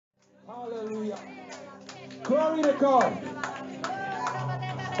Glory to God.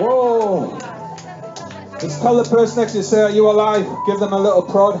 Whoa. Just tell the person next to you, say, are you alive? Give them a little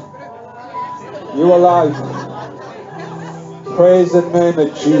prod. You alive. Praise the name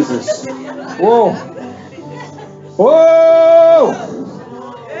of Jesus. Whoa. Whoa.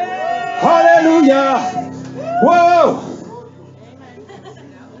 Hallelujah. Whoa.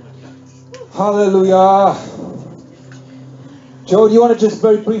 Hallelujah. Joe, do you want to just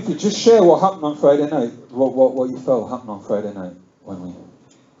very briefly just share what happened on Friday night? What you felt happened on Friday night when we...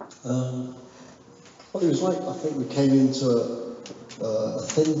 Well, it was like, I think we came into a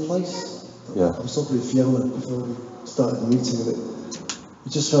thin place. Yeah. I was talking with Fiona before we started the meeting with it.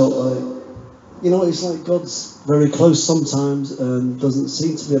 It just felt like, it's like God's very close sometimes and doesn't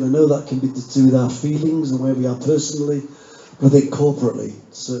seem to be, and I know that can be to do with our feelings and where we are personally, but I think corporately,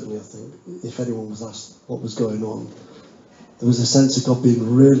 certainly I think, if anyone was asked what was going on, there was a sense of God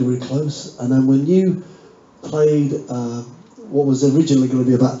being really, really close. And then when you played what was originally going to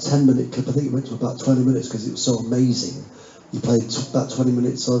be about a 10-minute clip, I think it went to about 20 minutes because it was so amazing. You played about 20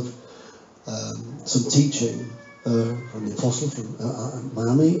 minutes of some teaching from the apostle from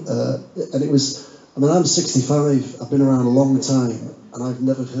Miami, and it was, I'm 65, I've been around a long time, and I've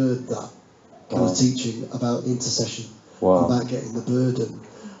never heard that kind of teaching about intercession, about getting the burden,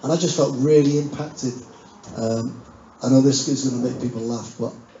 and I just felt really impacted. I know this is going to make people laugh,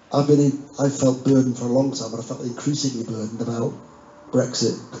 but I felt burdened for a long time, but I felt increasingly burdened about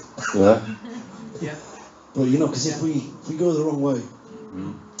Brexit. Yeah. Yeah. But because if we go the wrong way,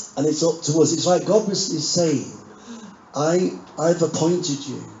 and it's up to us, it's like God is saying, I've appointed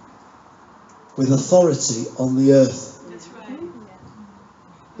you with authority on the earth. That's right.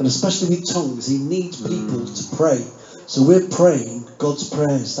 And especially with tongues, he needs people to pray. So we're praying God's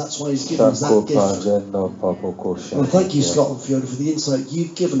prayers. That's why he's given us that gift. Well, thank you, Scott and Fiona, for the insight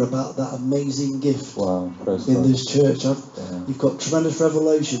you've given about that amazing gift in this church. You've got tremendous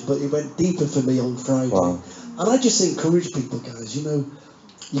revelation, but it went deeper for me on Friday. And I just encourage people, guys,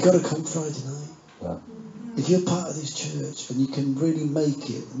 you've got to come Friday night. Yeah. If you're part of this church and you can really make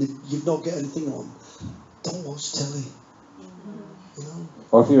it, and if you've not got anything on, don't watch telly.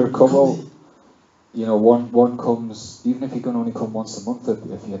 Or if you're a couple, one comes, even if you can only come once a month, if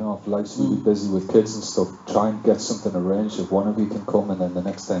if life's really busy with kids and stuff, try and get something arranged. If one of you can come, and then the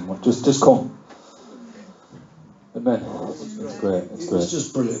next time, just come. Amen. It's great. It's great. It was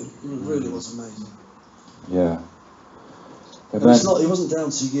just brilliant. It really was amazing. Yeah. And it wasn't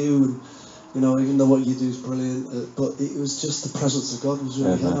down to you, and even though what you do is brilliant, but it was just the presence of God was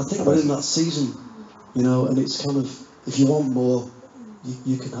really. And I think we're in that season, and it's kind of, if you want more,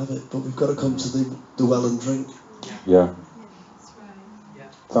 you can have it, but we've got to come to the well and drink. Yeah.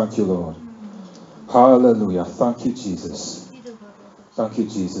 Thank you, Lord. Hallelujah. Thank you, Jesus. Thank you,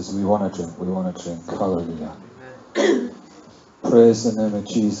 Jesus. We want to drink. We want to drink. Hallelujah. Praise the name of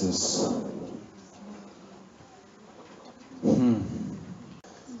Jesus.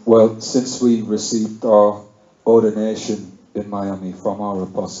 Well, since we received our ordination in Miami from our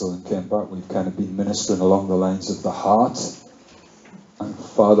apostle and came back, we've kind of been ministering along the lines of the heart and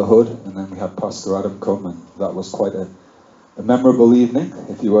fatherhood, and then we had Pastor Adam come, and that was quite a memorable evening,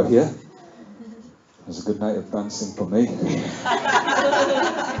 if you were here. It was a good night of dancing for me.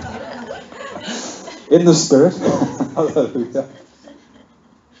 In the spirit. Hallelujah.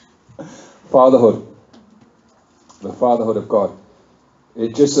 Fatherhood. The fatherhood of God.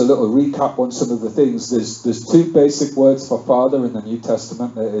 Just a little recap on some of the things. There's two basic words for father in the New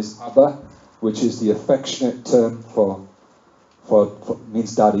Testament. There is Abba, which is the affectionate term for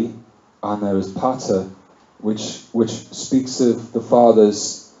means daddy, and there is Pater, which speaks of the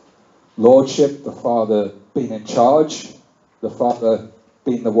father's lordship, the father being in charge, the father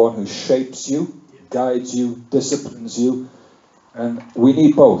being the one who shapes you, guides you, disciplines you, and we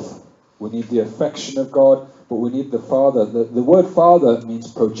need both. We need the affection of God, but we need the father. The word father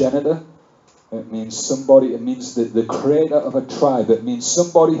means progenitor. It means somebody, it means the creator of a tribe. It means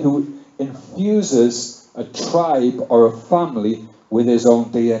somebody who infuses a tribe or a family with his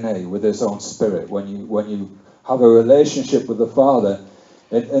own DNA, with his own spirit. When you have a relationship with the Father,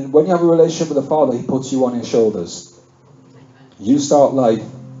 and when you have a relationship with the Father, he puts you on his shoulders. You start life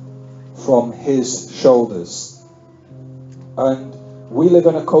from his shoulders. And we live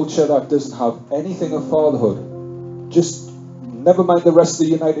in a culture that doesn't have anything of fatherhood. Just never mind the rest of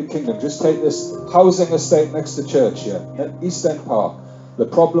the United Kingdom. Just take this housing estate next to church here, at East End Park. The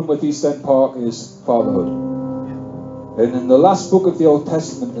problem with East End Park is fatherhood. And in the last book of the Old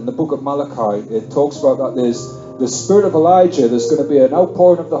Testament, in the book of Malachi, it talks about that there's the spirit of Elijah. There's going to be an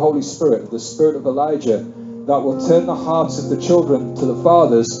outpouring of the Holy Spirit, the spirit of Elijah. that will turn the hearts of the children to the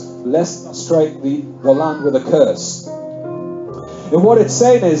fathers, lest they strike the land with a curse. And what it's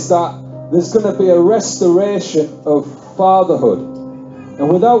saying is that there's going to be a restoration of fatherhood. And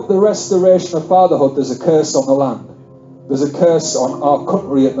without the restoration of fatherhood, there's a curse on the land. There's a curse on our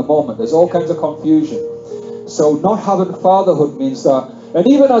country at the moment. There's all kinds of confusion. So not having fatherhood means that, and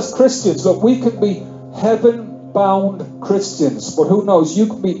even as Christians, look, we can be heaven-bound Christians, but who knows, you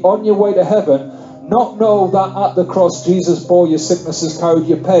can be on your way to heaven, not know that at the cross Jesus bore your sicknesses, carried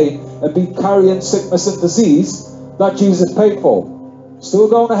your pain, and be carrying sickness and disease that Jesus paid for. Still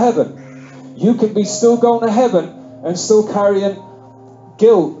going to heaven. You can be still going to heaven and still carrying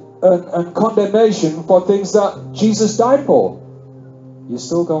guilt and condemnation for things that Jesus died for. You're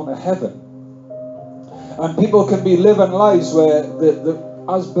still going to heaven. And people can be living lives where,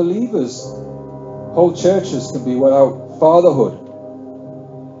 as believers, whole churches can be without fatherhood.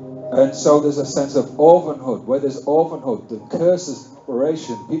 And so there's a sense of orphanhood. Where there's orphanhood, the curse is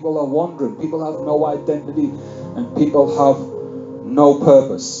separation. People are wandering. People have no identity. And people have no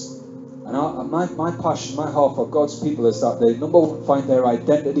purpose. And my passion, my heart for God's people is that they, number one, find their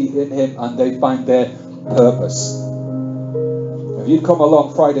identity in Him and they find their purpose. If you'd come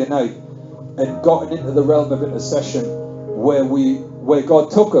along Friday night and gotten into the realm of intercession where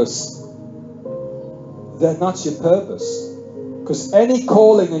God took us, then that's your purpose. Because any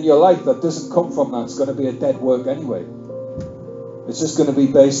calling in your life that doesn't come from that is going to be a dead work anyway. It's just going to be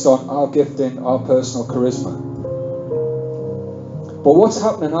based on our gifting, our personal charisma. But what's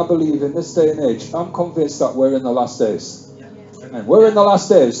happening, I believe, in this day and age, I'm convinced that we're in the last days. Amen. We're in the last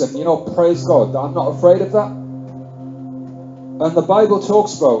days, and praise God, I'm not afraid of that. And the Bible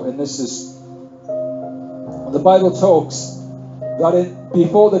talks about, the Bible talks that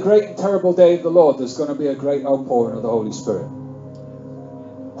before the great and terrible day of the Lord, there's going to be a great outpouring of the Holy Spirit.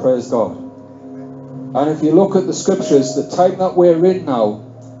 Praise God. And if you look at the scriptures, the time that we're in now,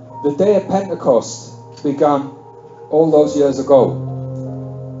 the day of Pentecost began all those years ago.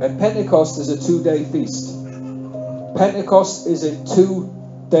 And Pentecost is a 2-day feast. Pentecost is a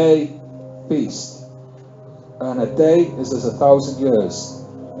 2-day feast. And a day is as 1,000 years.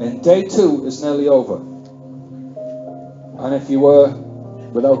 And day 2 is nearly over. And if you were,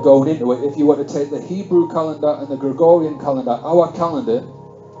 without going into it, if you were to take the Hebrew calendar and the Gregorian calendar, our calendar,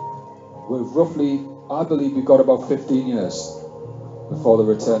 we're roughly, I believe we've got about 15 years before the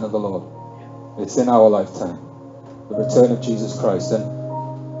return of the Lord. It's in our lifetime. The return of Jesus Christ. And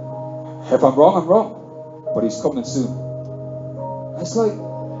if I'm wrong, I'm wrong. But He's coming soon. It's like,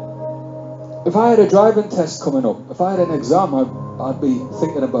 if I had a driving test coming up, if I had an exam, I'd be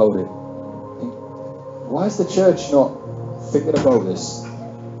thinking about it. Why is the church not thinking about this?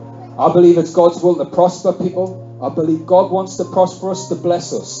 I believe it's God's will to prosper people. I believe God wants to prosper us, to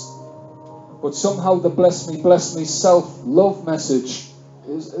bless us. But somehow the bless me, self-love message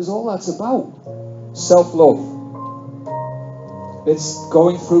is all that's about. Self-love. It's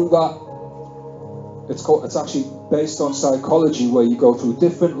going through that. It's actually based on psychology, where you go through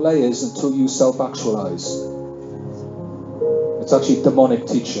different layers until you self-actualize. It's actually demonic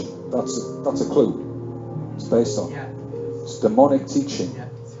teaching. That's a clue. It's based on. It's demonic teaching.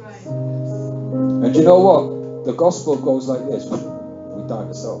 And you know what? The gospel goes like this. We die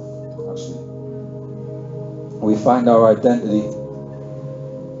to self, actually. We find our identity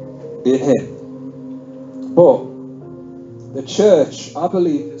in Him. But the church, I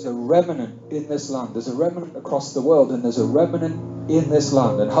believe, there's a remnant in this land. There's a remnant across the world, and there's a remnant in this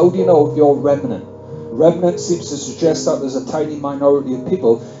land. And how do you know if you're remnant? Remnant seems to suggest that there's a tiny minority of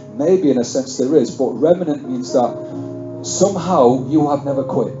people. Maybe in a sense there is, but remnant means that somehow you have never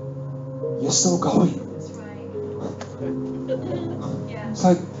quit. You're still going. It's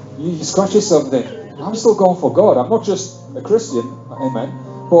like you scratch yourself and think, I'm still going for God. I'm not just a Christian, amen,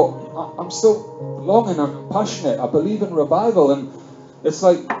 but I'm still longing, I'm passionate, I believe in revival. And it's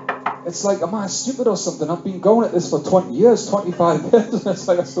like, am I stupid or something? I've been going at this for 20 years, 25 years, and it's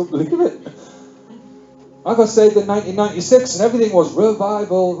like I still believe it. I got saved in 1996 and everything was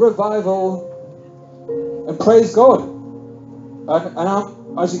revival, and praise God. And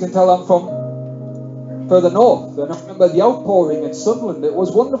I'm, as you can tell, I'm from further north, and I remember the outpouring in Sunderland. It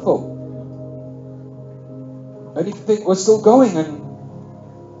was wonderful. And you think we're still going, and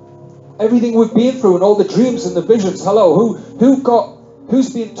everything we've been through, and all the dreams and the visions. Hello, who's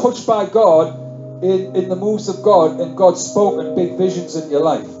been touched by God in the moves of God, and God's spoken big visions in your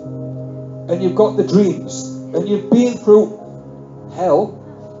life, and you've got the dreams, and you've been through hell,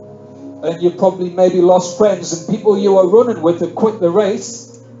 and you've probably maybe lost friends and people you were running with have quit the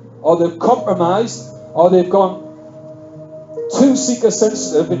race, or they've compromised, or they've gone too too seeker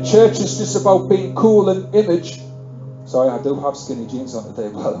sensitive and church is just about being cool and image. Sorry, I do have skinny jeans on today,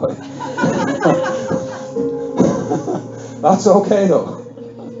 by the way. That's okay though.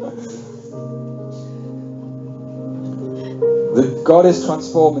 God is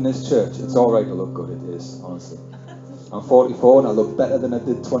transforming this church. It's alright to look good, it is, honestly. I'm 44 and I look better than I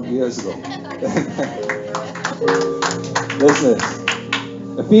did 20 years ago. Listen,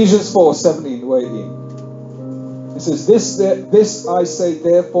 Ephesians 4:17-18. It says, this I say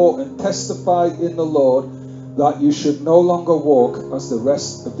therefore and testify in the Lord, that you should no longer walk as the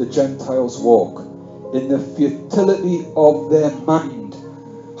rest of the Gentiles walk, in the futility of their mind,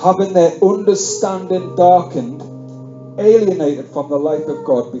 having their understanding darkened, alienated from the life of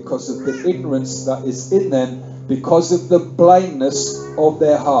God because of the ignorance that is in them, because of the blindness of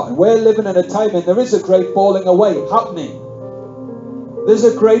their heart. And we're living in a time when there is a great falling away happening. There's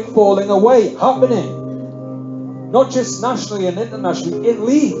a great falling away happening. Not just nationally and internationally, it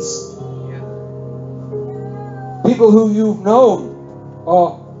leads. People who you've known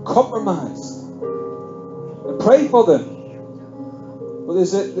are compromised. And pray for them. But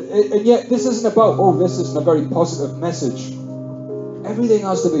and yet this isn't about, this isn't a very positive message. Everything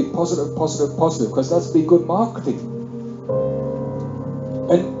has to be positive, positive, positive, because that's be good marketing.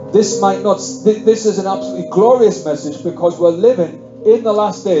 And this is an absolutely glorious message, because we're living in the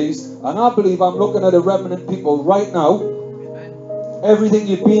last days, and I believe I'm looking at a remnant people right now. Everything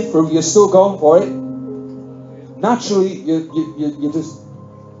you've been through, you're still going for it. Naturally, you just,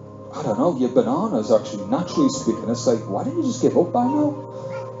 I don't know, you're bananas actually, naturally speaking. It's like, why didn't you just give up by now?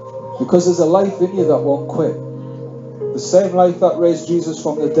 Because there's a life in you that won't quit. The same life that raised Jesus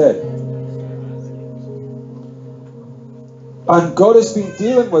from the dead. And God has been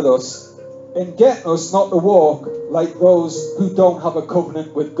dealing with us in getting us not to walk like those who don't have a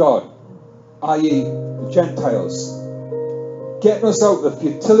covenant with God, i.e. the Gentiles. Getting us out of the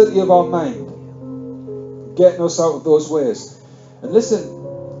futility of our mind. Getting us out of those ways. And listen,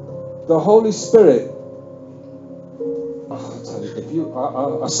 the Holy Spirit, I'll tell you,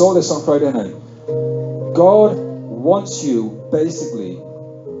 I saw this on Friday night. God wants you basically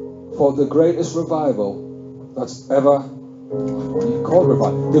for the greatest revival that's ever, what do you call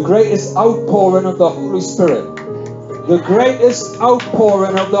revival? The greatest outpouring of the Holy Spirit. The greatest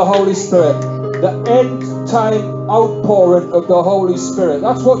outpouring of the Holy Spirit. The end time outpouring of the Holy Spirit.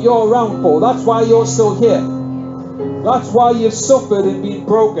 That's what you're around for. That's why you're still here. That's why you've suffered and been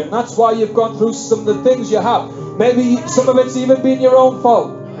broken. That's why you've gone through some of the things you have. Maybe some of it's even been your own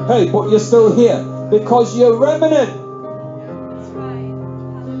fault. Hey, but you're still here because you're remnant. That's right.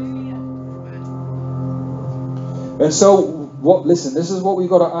 Hallelujah. And so, listen, this is what we've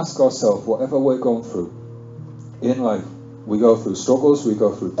got to ask ourselves, whatever we're going through in life. We go through struggles, we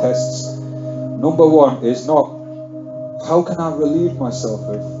go through tests. Number one is not, how can I relieve myself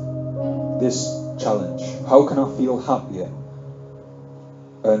of this challenge? How can I feel happier?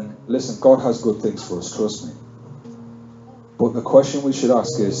 And listen, God has good things for us, trust me. But the question we should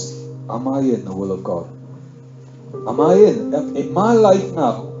ask is, am I in the will of God? Am I in my life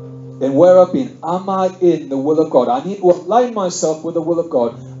now, and where I've been, am I in the will of God? I need to align myself with the will of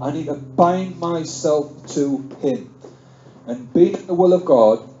God. I need to bind myself to Him. And being in the will of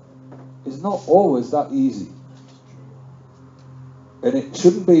God is not always that easy. And it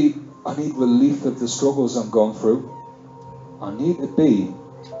shouldn't be, I need relief of the struggles I'm going through. I need to be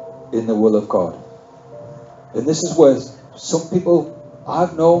in the will of God. And this is where some people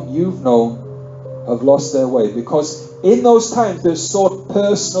I've known, you've known, have lost their way. Because in those times there's sought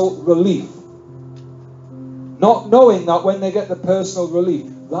personal relief. Not knowing that when they get the personal relief,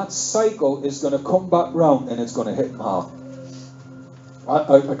 that cycle is going to come back round and it's going to hit them hard.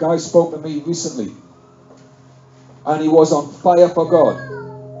 A guy spoke to me recently. And he was on fire for God.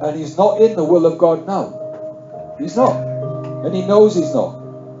 And he's not in the will of God now. He's not. And he knows he's not.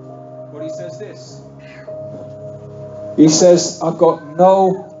 But he says this. He says, I've got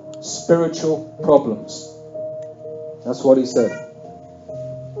no spiritual problems. That's what he said.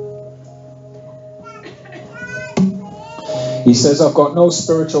 He says, I've got no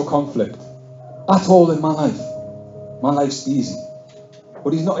spiritual conflict at all in my life. My life's easy.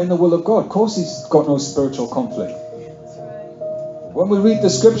 But he's not in the will of God. Of course he's got no spiritual conflict. When we read the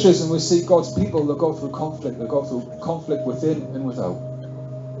scriptures and we see God's people, they go through conflict. They go through conflict within and without.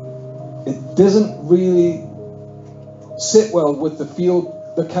 It doesn't really sit well with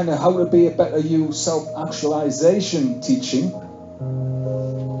the kind of how to be a better you self-actualization teaching.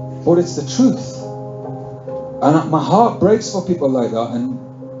 But it's the truth. And my heart breaks for people like that. And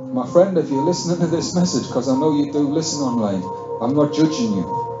my friend, if you're listening to this message, because I know you do listen online, I'm not judging you.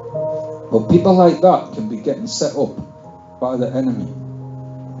 But people like that can be getting set up by the enemy.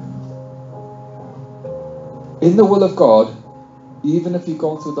 In the will of God, even if you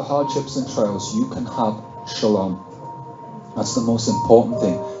go through the hardships and trials, you can have shalom. That's the most important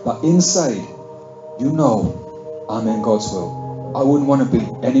thing. That inside, you know, I'm in God's will. I wouldn't want to be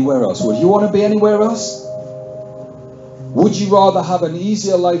anywhere else. Would you want to be anywhere else? Would you rather have an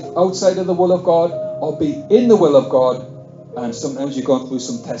easier life outside of the will of God, or be in the will of God? And sometimes you're going through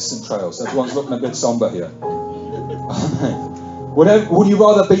some tests and trials. Everyone's looking a bit somber here. Would you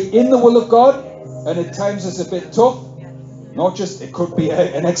rather be in the will of God, and at times it's a bit tough? Not just, it could be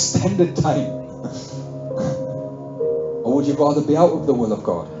an extended time. Or would you rather be out of the will of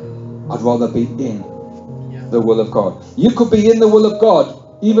God? I'd rather be in the will of God. You could be in the will of God,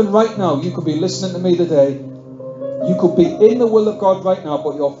 even right now. You could be listening to me today. You could be in the will of God right now,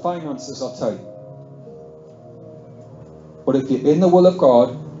 but your finances are tight. But if you're in the will of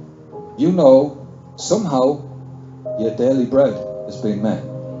God, you know somehow your daily bread is being met.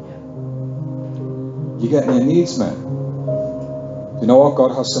 You're getting your needs met. You know what?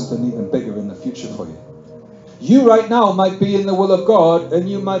 God has something even bigger in the future for you. You right now might be in the will of God, and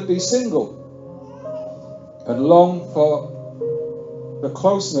you might be single and long for the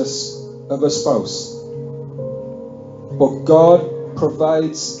closeness of a spouse. But God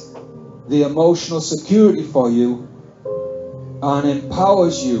provides the emotional security for you and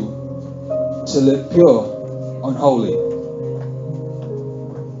empowers you to live pure and holy.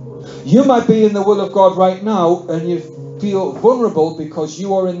 You might be in the will of God right now, and you feel vulnerable because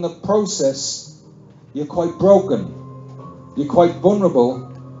you are in the process. You're quite broken. You're quite vulnerable.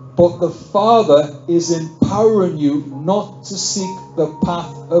 But the Father is empowering you not to seek the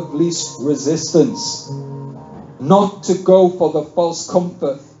path of least resistance. Not to go for the false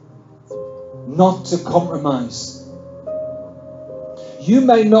comfort. Not to compromise. You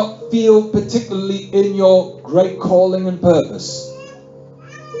may not feel particularly in your great calling and purpose.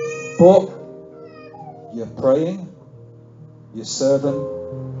 But you're praying. You're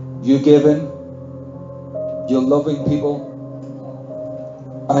serving. You're giving. You're loving people.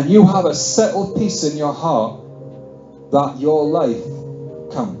 And you have a settled peace in your heart that your life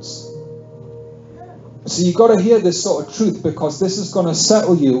counts. So you've got to hear this sort of truth, because this is going to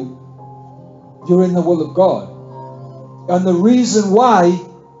settle you. You're in the will of God. And the reason why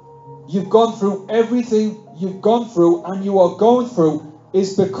you've gone through everything you've gone through and you are going through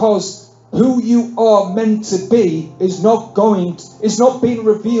is because who you are meant to be is not being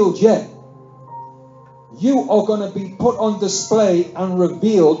revealed yet. You are going to be put on display and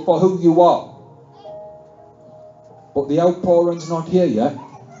revealed for who you are. But the outpouring's not here yet.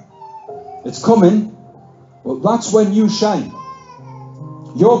 It's coming. Well, that's when you shine.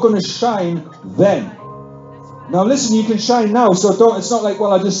 You're going to shine then. Now listen, you can shine now, so it's not like,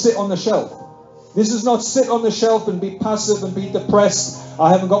 well, I just sit on the shelf. This is not sit on the shelf and be passive and be depressed.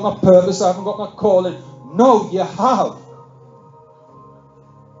 I haven't got my purpose, I haven't got my calling. No, you have.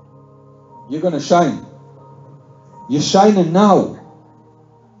 You're going to shine. You're shining now.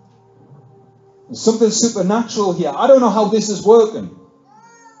 There's something supernatural here. I don't know how this is working.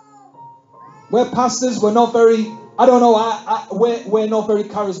 We're pastors, we're not very, I don't know, we're not very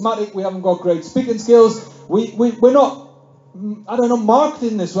charismatic, we haven't got great speaking skills, we're not, I don't know, marked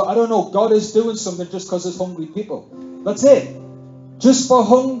in this, I don't know, God is doing something just because there's hungry people. That's it. Just for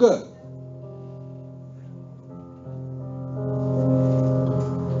hunger.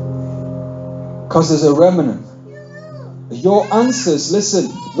 Because there's a remnant. Your answers, listen,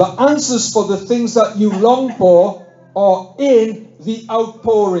 the answers for the things that you long for are in the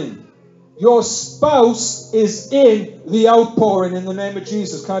outpouring. Your spouse is in the outpouring in the name of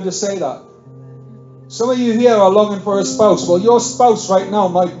Jesus. Can I just say that? Some of you here are longing for a spouse. Well, your spouse right now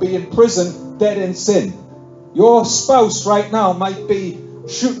might be in prison, dead in sin. Your spouse right now might be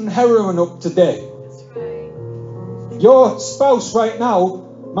shooting heroin up today. Your spouse right now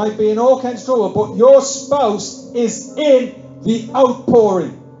might be in all kinds of trouble, but your spouse is in the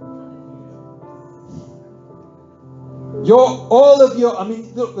outpouring.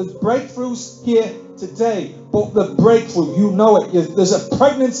 Look, there's breakthroughs here today, but the breakthrough, you know it. There's a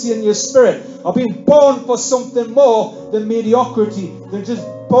pregnancy in your spirit. I've been born for something more than mediocrity, than just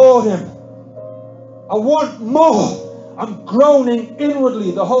boredom. I want more. I'm groaning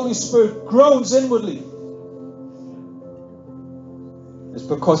inwardly. The Holy Spirit groans inwardly. It's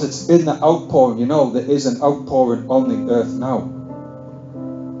because it's in the outpouring. You know, there is an outpouring on the earth now.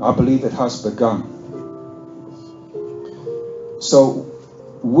 I believe it has begun. So,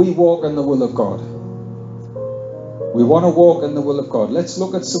 we walk in the will of God. We want to walk in the will of God. Let's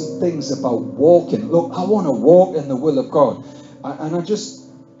look at some things about walking. Look, I want to walk in the will of God. And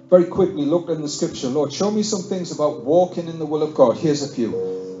very quickly looked in the scripture. Lord, show me some things about walking in the will of God. Here's a few.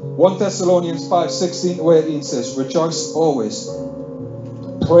 1 Thessalonians 5:16-18 says, rejoice always,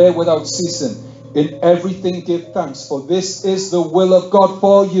 pray without ceasing, in everything give thanks, for this is the will of God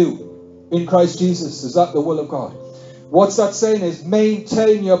for you in Christ Jesus. Is that the will of God? What's that saying is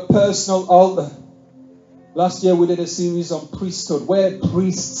maintain your personal altar. Last year we did a series on priesthood. We're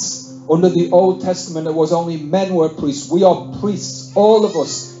priests. Under the Old Testament it was only men were priests. We are priests, all of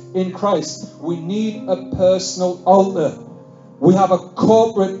us in Christ. We need a personal altar. We have a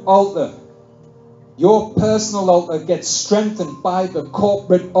corporate altar. Your personal altar gets strengthened by the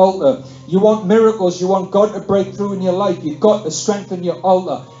corporate altar. You want miracles, you want God to break through in your life, you've got to strengthen your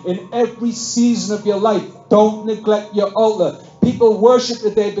altar. In every season of your life, don't neglect your altar. People worship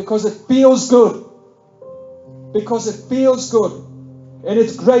today because it feels good. Because it feels good. And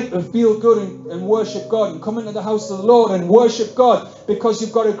it's great to feel good and worship God and come into the house of the Lord and worship God because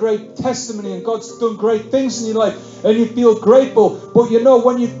you've got a great testimony and God's done great things in your life and you feel grateful. But you know,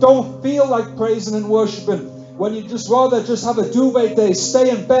 when you don't feel like praising and worshiping, when you just rather just have a duvet day, stay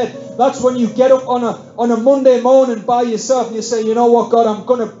in bed, that's when you get up on a Monday morning by yourself and you say, you know what, God, I'm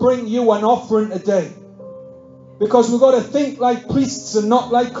going to bring you an offering today. Because we've got to think like priests and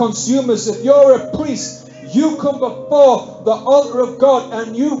not like consumers. If you're a priest, you come before the altar of God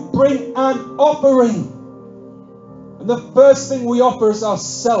and you bring an offering. And the first thing we offer is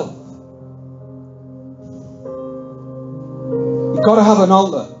ourselves. You've got to have an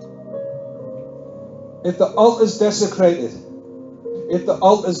altar. If the altar is desecrated, if the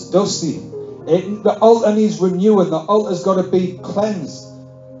altar is dusty, the altar needs renewing, the altar's got to be cleansed.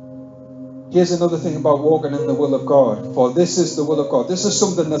 Here's another thing about walking in the will of God. For this is the will of God. This is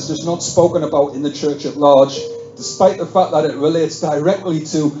something that's just not spoken about in the church at large, despite the fact that it relates directly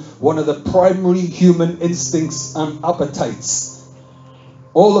to one of the primary human instincts and appetites.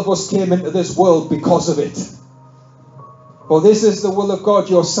 All of us came into this world because of it. For this is the will of God,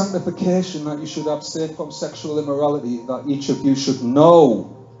 your sanctification, that you should abstain from sexual immorality, that each of you should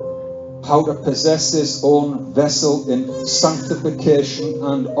know how to possess his own vessel in sanctification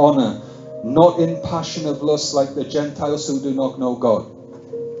and honor, not in passion of lust like the Gentiles who do not know God.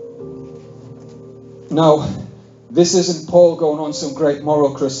 Now, this isn't Paul going on some great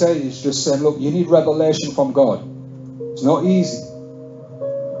moral crusade. He's just saying, look, you need revelation from God. It's not easy.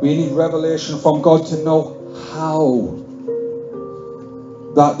 We need revelation from God to know how.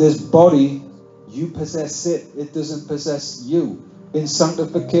 That this body, you possess it. It doesn't possess you. In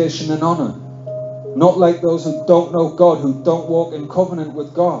sanctification and honor. Not like those who don't know God, who don't walk in covenant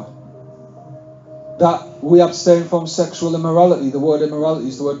with God. That we abstain from sexual immorality. The word immorality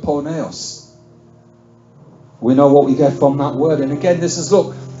is the word porneos. We know what we get from that word. And again, this is,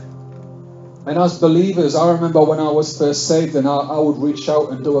 look, and as believers, I remember when I was first saved and I would reach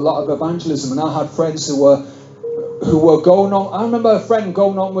out and do a lot of evangelism, and I had friends who were going on. I remember a friend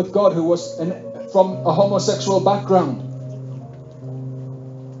going on with God who was from a homosexual background.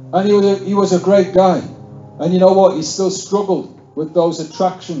 And he was a great guy. And you know what? He still struggled with those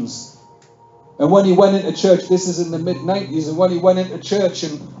attractions. And when he went into church, this is in the mid-90s, and when he went into church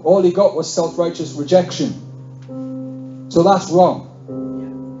and all he got was self-righteous rejection. So that's wrong.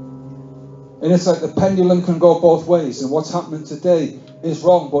 And it's like the pendulum can go both ways, and what's happening today is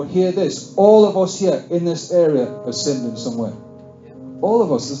wrong. But hear this, all of us here in this area have sinned in some way. All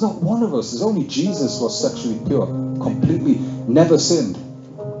of us. There's not one of us. There's only Jesus was sexually pure, completely, never sinned.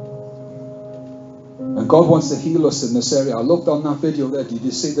 And God wants to heal us in this area. I looked on that video there. Did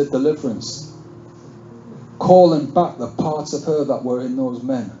you see the deliverance? Calling back the parts of her that were in those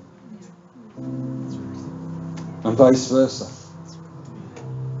men. And vice versa.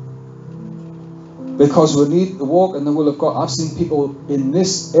 Because we need to walk in the will of God. I've seen people in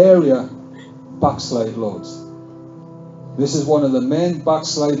this area backslide loads. This is one of the main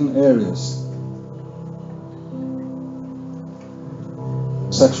backsliding areas.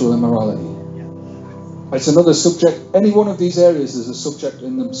 Sexual immorality. It's another subject. Any one of these areas is a subject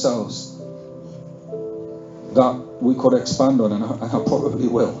in themselves that we could expand on, and I probably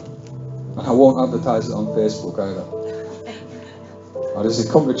will. And I won't advertise it on Facebook either. Or does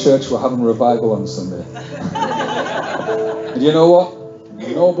it come to church? We're having revival on Sunday. And you know what?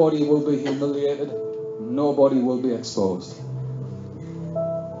 Nobody will be humiliated. Nobody will be exposed.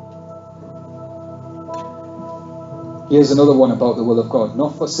 Here's another one about the will of God.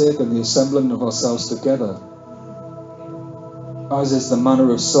 Not forsaking the assembling of ourselves together, as is the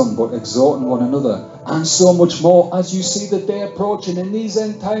manner of some, but exhorting one another. And so much more as you see the day approaching. In these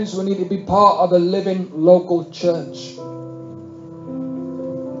end times, we need to be part of a living local church.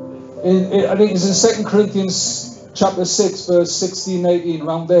 I think it's in 2 Corinthians chapter 6, verse 16, 18,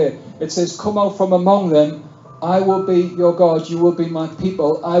 around there, it says, come out from among them, I will be your God, you will be my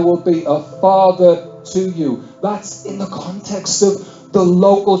people, I will be a father to you. That's in the context of the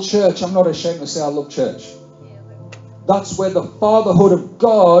local church. I'm not ashamed to say I love church. That's where the fatherhood of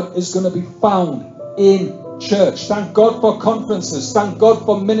God is going to be found, in church. Thank God for conferences. Thank God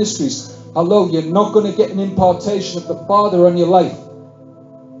for ministries. Hello, you're not going to get an impartation of the Father on your life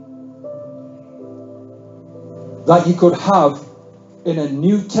that you could have in a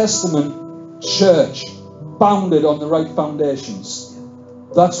New Testament church founded on the right foundations.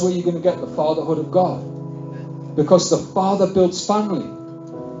 That's where you're going to get the fatherhood of God, because the Father builds family.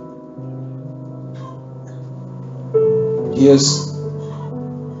 Here's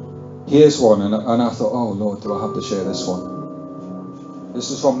one, and I thought, oh Lord, do I have to share this one? This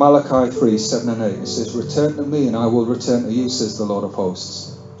is from Malachi 3, 7 and 8. It says, return to me and I will return to you, says the Lord of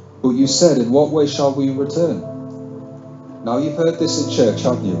hosts. But you said, in what way shall we return? Now you've heard this in church,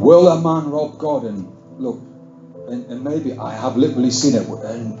 haven't you? Will a man rob God? And look, and maybe I have literally seen it,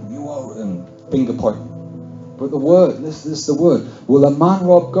 and you are, and finger pointing. But the word, this is the word. Will a man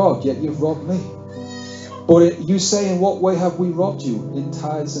rob God? Yet you've robbed me. But you say, in what way have we robbed you? In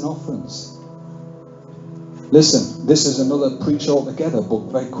tithes and offerings. Listen, this is another preach altogether, but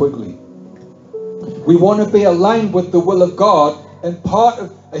very quickly. We want to be aligned with the will of God, and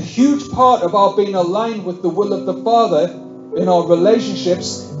a huge part of our being aligned with the will of the Father in our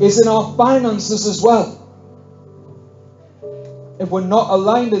relationships is in our finances as well. If we're not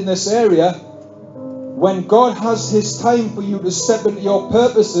aligned in this area, when God has His time for you to step into your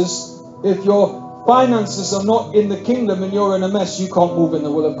purposes, if your finances are not in the kingdom and you're in a mess, you can't move in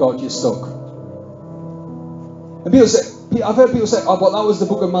the will of God, you're stuck. And people say, I've heard people say, oh, but that was the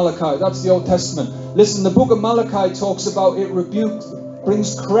book of Malachi, that's the Old Testament. Listen, the book of Malachi talks about it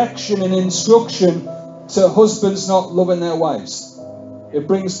brings correction and instruction to husbands not loving their wives. It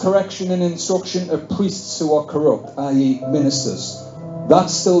brings correction and instruction of priests who are corrupt, i.e. ministers.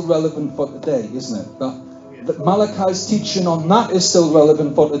 That's still relevant for today, isn't it? That Malachi's teaching on that is still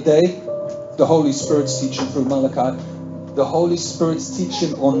relevant for today. The Holy Spirit's teaching through Malachi. The Holy Spirit's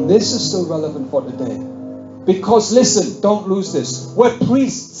teaching on this is still relevant for today. Because listen, don't lose this. We're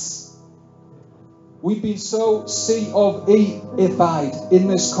priests. We've been so C-of-E-ified in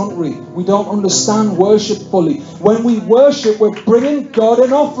this country. We don't understand worship fully. When we worship, we're bringing God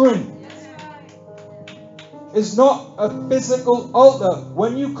an offering. It's not a physical altar.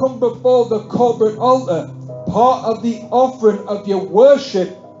 When you come before the corporate altar, part of the offering of your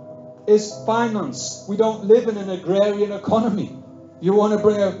worship is finance. We don't live in an agrarian economy. You want to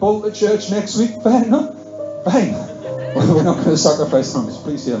bring a bull to church next week? Fair enough. Fine. We're not going to sacrifice numbers.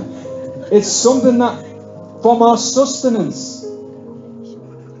 Please hear me. It's something that, from our sustenance,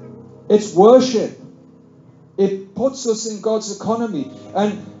 it's worship. It puts us in God's economy.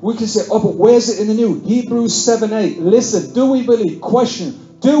 And we can say, oh, but where's it in the new? Hebrews 7:8. Listen, do we believe?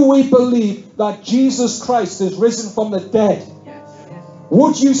 Question. Do we believe that Jesus Christ is risen from the dead?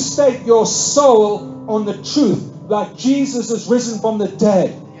 Would you stake your soul on the truth that Jesus is risen from the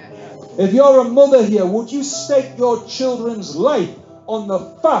dead? If you're a mother here, would you stake your children's life on the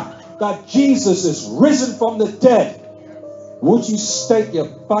fact that Jesus is risen from the dead? Would you stake your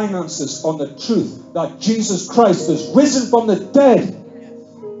finances on the truth that Jesus Christ is risen from the dead?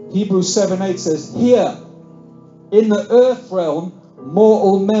 Hebrews 7:8 says, here in the earth realm,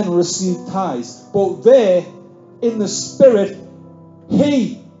 mortal men receive tithes, but there in the spirit,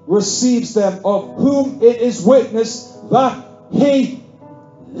 He receives them, of whom it is witnessed that He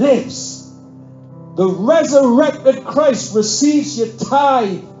lives. The resurrected Christ receives your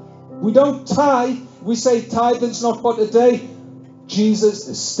tithe. We don't tithe. We say tithing's not for today. Jesus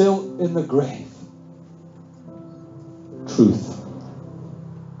is still in the grave. Truth.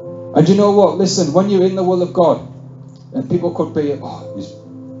 And you know what? Listen, when you're in the will of God, and people could be, oh, these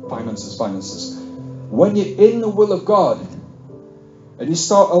finances. When you're in the will of God, and you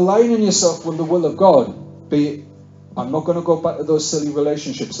start aligning yourself with the will of God, be it, I'm not going to go back to those silly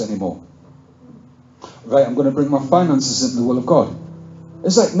relationships anymore. Right, I'm going to bring my finances into the will of God.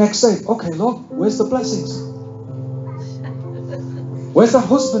 It's like next day, okay, Lord, where's the blessings? Where's that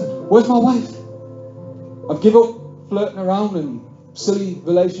husband? Where's my wife? I've given up flirting around in silly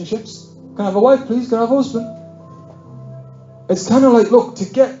relationships. Can I have a wife, please? Can I have a husband? It's kind of like, look,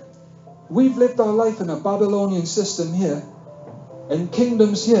 we've lived our life in a Babylonian system here, and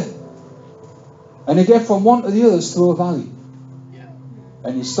kingdoms here. And you get from one to the others through a valley.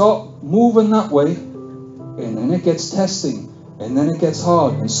 And you start moving that way, and then it gets testing. And then it gets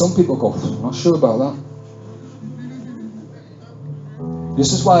hard. And some people go, I'm not sure about that.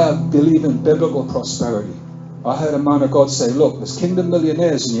 This is why I believe in biblical prosperity. I heard a man of God say, look, there's kingdom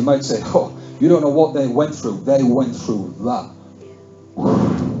millionaires, and you might say, oh, you don't know what they went through. They went through that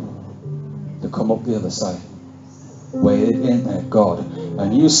to come up the other side, where it ain't their God.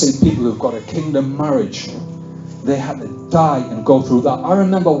 And you see people who've got a kingdom marriage, they had to die and go through that. I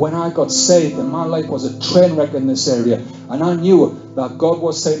remember when I got saved and my life was a train wreck in this area, and I knew that God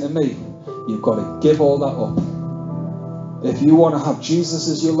was saying to me, you've got to give all that up. If you want to have Jesus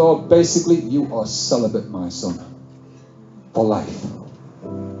as your Lord, basically you are celibate, my son, for life.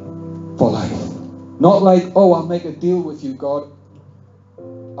 For life. Not like, oh, I'll make a deal with you, God.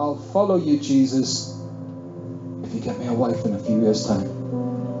 I'll follow you, Jesus, if you get me a wife in a few years' time.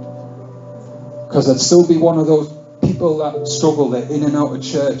 Because I'd still be one of those people that struggle, they're in and out of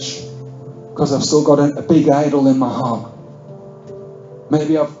church, because I've still got a big idol in my heart.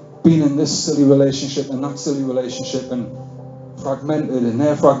 Maybe I've been in this silly relationship and that silly relationship and fragmented and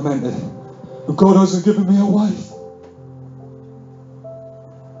they're fragmented. But God hasn't given me a wife.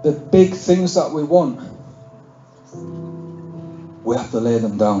 The big things that we want, we have to lay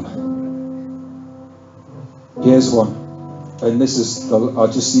them down. Here's one. And this is, I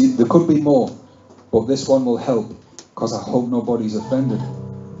just see, there could be more, but this one will help, because I hope nobody's offended.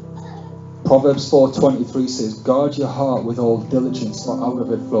 Proverbs 4:23 says, guard your heart with all diligence, for out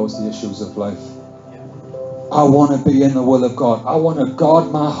of it flows the issues of life. I want to be in the will of God. I want to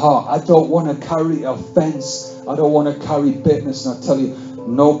guard my heart. I don't want to carry offense. I don't want to carry bitterness. And I tell you,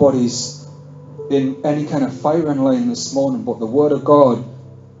 nobody's in any kind of firing line this morning, but the Word of God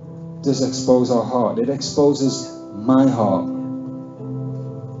does expose our heart. It exposes my heart.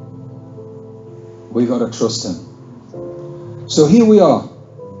 We got to trust Him. So here we are.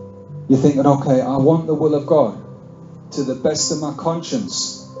 You're thinking, okay, I want the will of God. To the best of my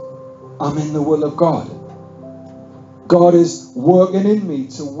conscience, I'm in the will of God. God is working in me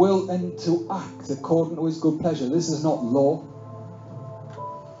to will and to act according to His good pleasure. This is not law.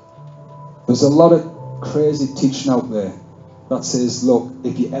 There's a lot of crazy teaching out there that says, look,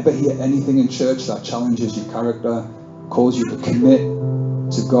 if you ever hear anything in church that challenges your character, calls you to commit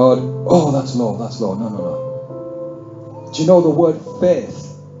to God, oh, that's law, that's law. No, no, no. Do you know the word faith?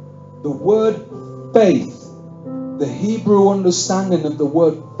 The word faith, the Hebrew understanding of the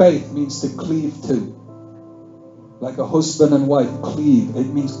word faith means to cleave to. Like a husband and wife cleave. It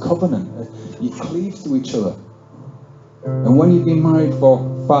means covenant. You cleave to each other. And when you've been married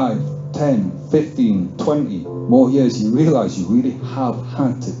for 5, 10, 15, 20 more years, you realize you really have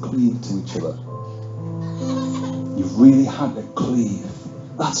had to cleave to each other. You've really had to cleave.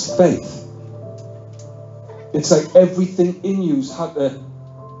 That's faith. It's like everything in you's had to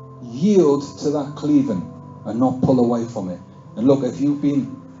yield to that cleaving and not pull away from it. And look, if you've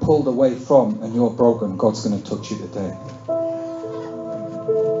been pulled away from and you're broken, God's going to touch you today.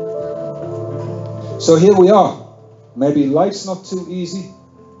 So here we are. Maybe life's not too easy.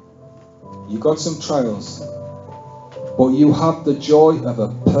 You got some trials, but you have the joy of a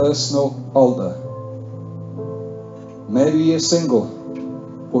personal altar. Maybe you're single,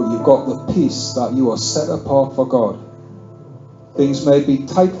 but you've got the peace that you are set apart for God. Things may be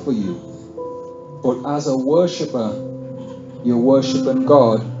tight for you, but as a worshipper, you're worshiping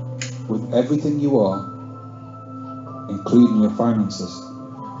God with everything you are, including your finances.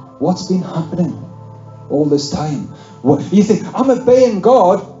 What's been happening all this time? What, you think, I'm obeying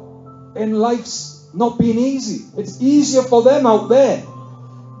God and life's not been easy. It's easier for them out there.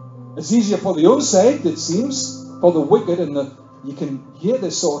 It's easier for the unsaved, it seems, for the wicked, and you can hear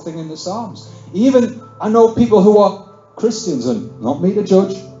this sort of thing in the Psalms. Even, I know people who are Christians, and not me to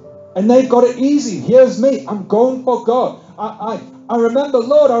judge, and they've got it easy. Here's me, I'm going for God. I remember,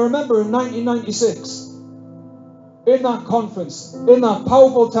 Lord, I remember in 1996, in that conference, in that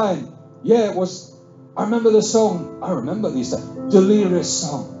powerful time, yeah, it was, I remember the song, I remember these times, Delirious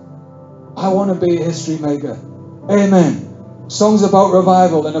song. I want to be a history maker. Amen. Songs about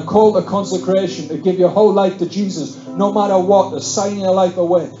revival and a call to consecration, to give your whole life to Jesus, no matter what, to sign your life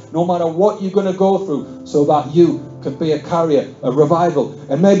away, no matter what you're going to go through, so that you can be a carrier, a revival.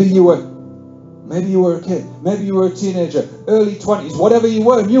 And maybe you were a kid, maybe you were a teenager, early 20s, whatever you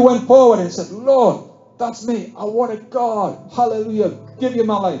were, and you went forward and said, Lord, that's me. I want a God. Hallelujah. Give you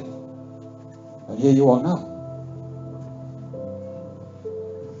my life. And here you are now.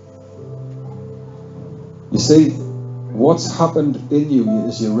 You see, what's happened in you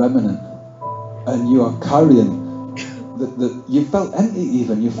is your remnant, and you are carrying you felt empty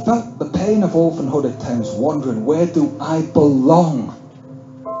even. You felt the pain of orphanhood at times, wondering, where do I belong?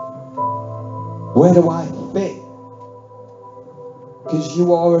 Where do I fit? Because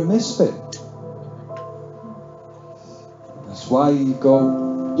you are a misfit. That's why you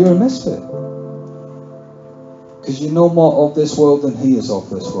go, you're a misfit. Because you're no more of this world than he is of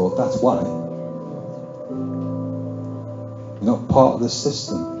this world. That's why. You're not part of the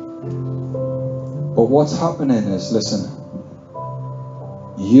system. But what's happening is, listen,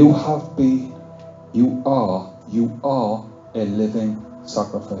 you are a living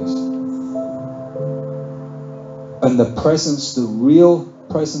sacrifice. And the real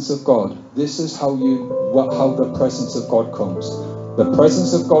presence of God, this is how the presence of God comes. The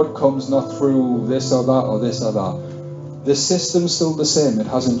presence of God comes not through this or that or this or that. The system's still the same, it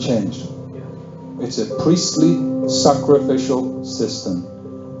hasn't changed. It's a priestly, sacrificial system.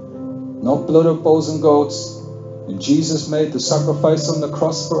 Not blood of bulls and goats. And Jesus made the sacrifice on the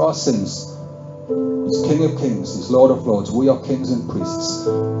cross for our sins. He's King of Kings, He's Lord of Lords. We are kings and priests.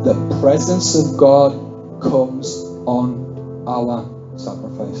 The presence of God comes on our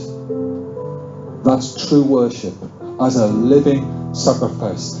sacrifice. That's true worship, as a living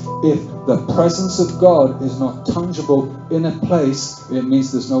sacrifice. If the presence of God is not tangible in a place, it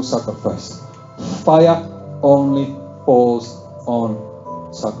means there's no sacrifice. Fire only falls on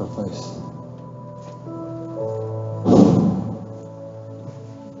sacrifice.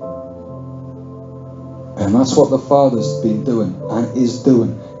 And that's what the Father's been doing and is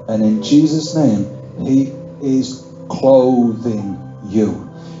doing. And in Jesus' name, He is clothing you.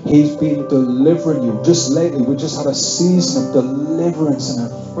 He's been delivering you. Just lately, we just had a season of deliverance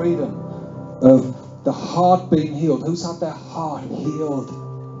and of freedom, of the heart being healed. Who's had their heart healed?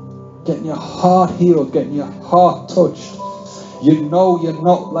 Getting your heart healed, getting your heart touched. You know you're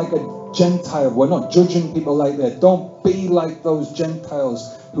not like a Gentile. We're not judging people like that. Don't be like those Gentiles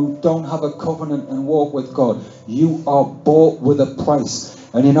who don't have a covenant and walk with God. You are bought with a price.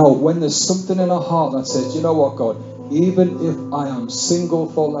 And you know, when there's something in our heart that says, you know what, God, even if I am single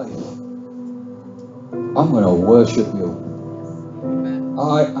for life, I'm going to worship you.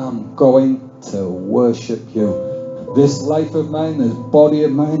 I am going to worship you. This life of mine, this body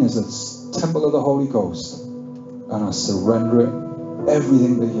of mine is a temple of the Holy Ghost. And I surrender it,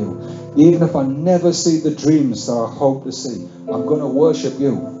 everything to you. Even if I never see the dreams that I hope to see, I'm going to worship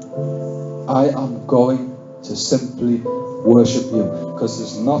you. I am going to simply worship you. Because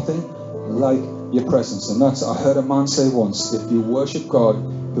there's nothing like your presence. And that's, I heard a man say once, if you worship God,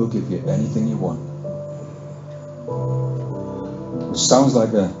 He'll give you anything you want. Which sounds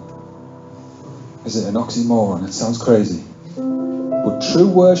like is it an oxymoron? It sounds crazy. But true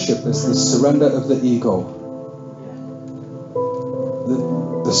worship is the surrender of the ego.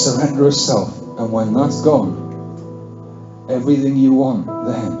 The surrender of self. And when that's gone, everything you want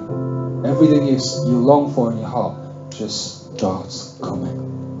then, everything you long for in your heart just starts coming.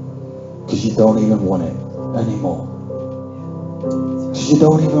 Because you don't even want it anymore. Because you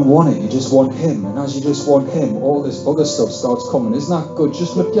don't even want it, you just want Him. And as you just want Him, all this other stuff starts coming. Isn't that good?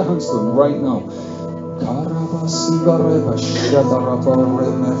 Just lift your hands to Him right now.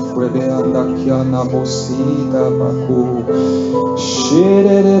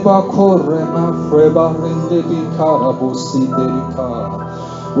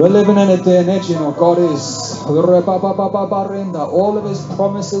 We're living in a day and age, you know, God is all of His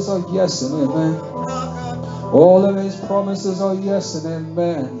promises are yes and amen. All of His promises are yes and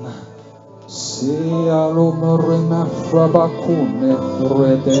amen.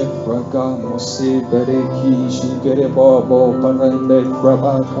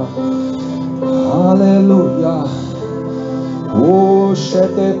 Hallelujah. Oh,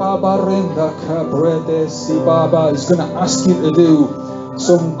 Shete Baba Renda Cabrede Sibaba is going to ask you to do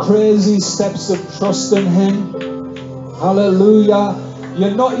some crazy steps of trust in Him. Hallelujah.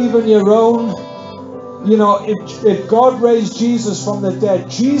 You're not even your own. You know, if God raised Jesus from the dead,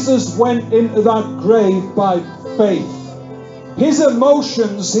 Jesus went into that grave by faith. His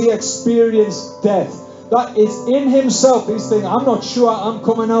emotions, He experienced death. That is in Himself. He's thinking, I'm not sure I'm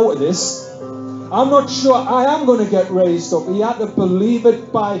coming out of this. I'm not sure I am going to get raised up. He had to believe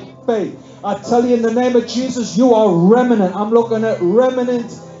it by faith. I tell you in the name of Jesus, you are remnant. I'm looking at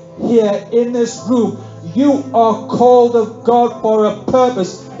remnant here in this room. You are called of God for a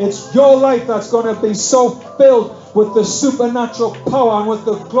purpose. It's your life that's going to be so filled with the supernatural power and with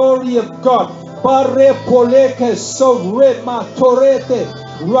the glory of God.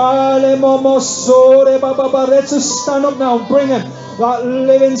 Let's just stand up now and bring Him that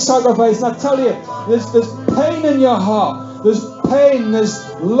living sacrifice. And I tell you, there's pain in your heart. There's pain, there's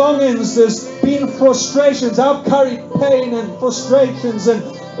longings, there's been frustrations. I've carried pain and frustrations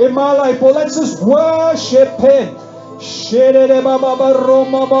in my life. But let's just worship Him.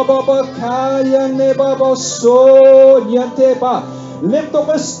 Lift up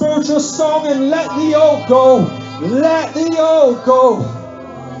a spiritual song and let the old go. Let the old go.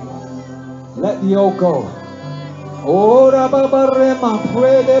 Let the old go. Ora baba rema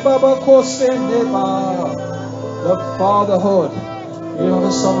prede baba kosendeba. The fatherhood. You know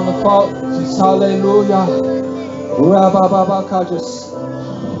the song on the father. Just hallelujah. Rabba baba kajas.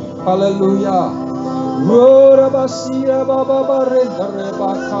 Hallelujah. Ora basia baba barenda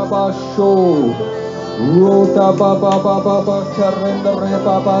reba kabasho. Rota baba baba karenda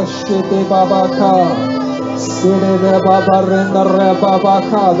reba bashite baba ka. Sede reba barenda reba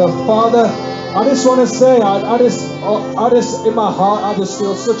baka. The father. I just want to say, I just in my heart, I just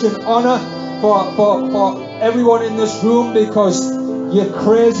feel such an honor for everyone in this room, because you're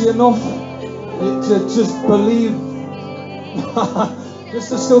crazy enough to just believe, just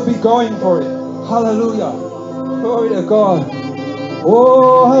to still be going for it. Hallelujah. Glory to God.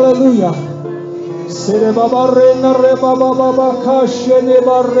 Oh, hallelujah. Sede baba renda reba baba ka, shede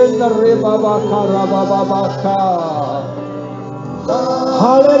barenda reba baka raba baka.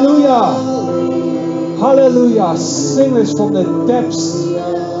 Hallelujah. Hallelujah. Sing this from the depths.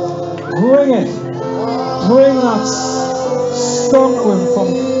 Bring it. Bring that song to him from.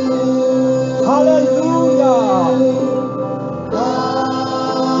 Hallelujah.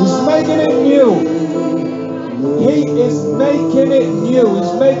 He's making it new. He is making it new.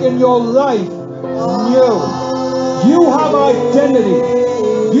 He's making your life new. You have identity.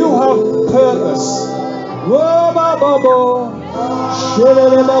 You have purpose. Whoa, ba, ba, ba.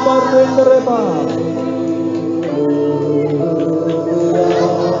 Shere, ba, ba, re, ba.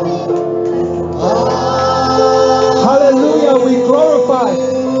 Hallelujah, we glorify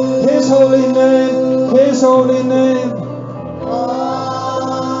His holy name, His holy name.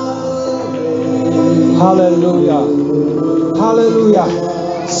 Hallelujah, hallelujah.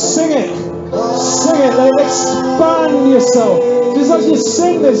 Sing it, like expand yourself. Just as you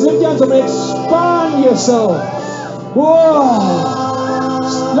sing this, lift your hands up and expand yourself. Whoa.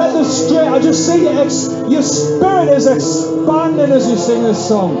 Let the straight, I just see your spirit is expanding as you sing this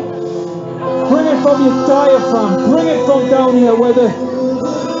song. Bring it from your diaphragm. Bring it from down here where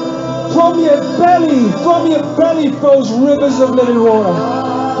from your belly flows rivers of living water.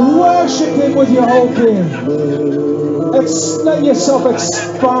 Worship Him with your whole being. Let yourself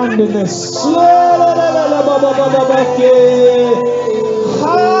expand in this.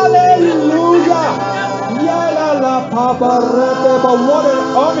 Hallelujah. But what an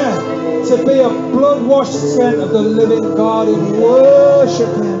honor to be a blood-washed saint of the living God and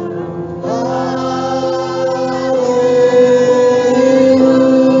worship Him.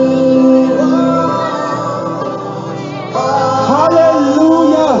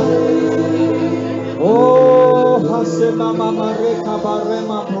 Hallelujah. Oh, Hasema Mama Reka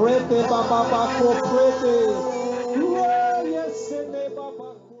Barema Prete Baba Bako Prete.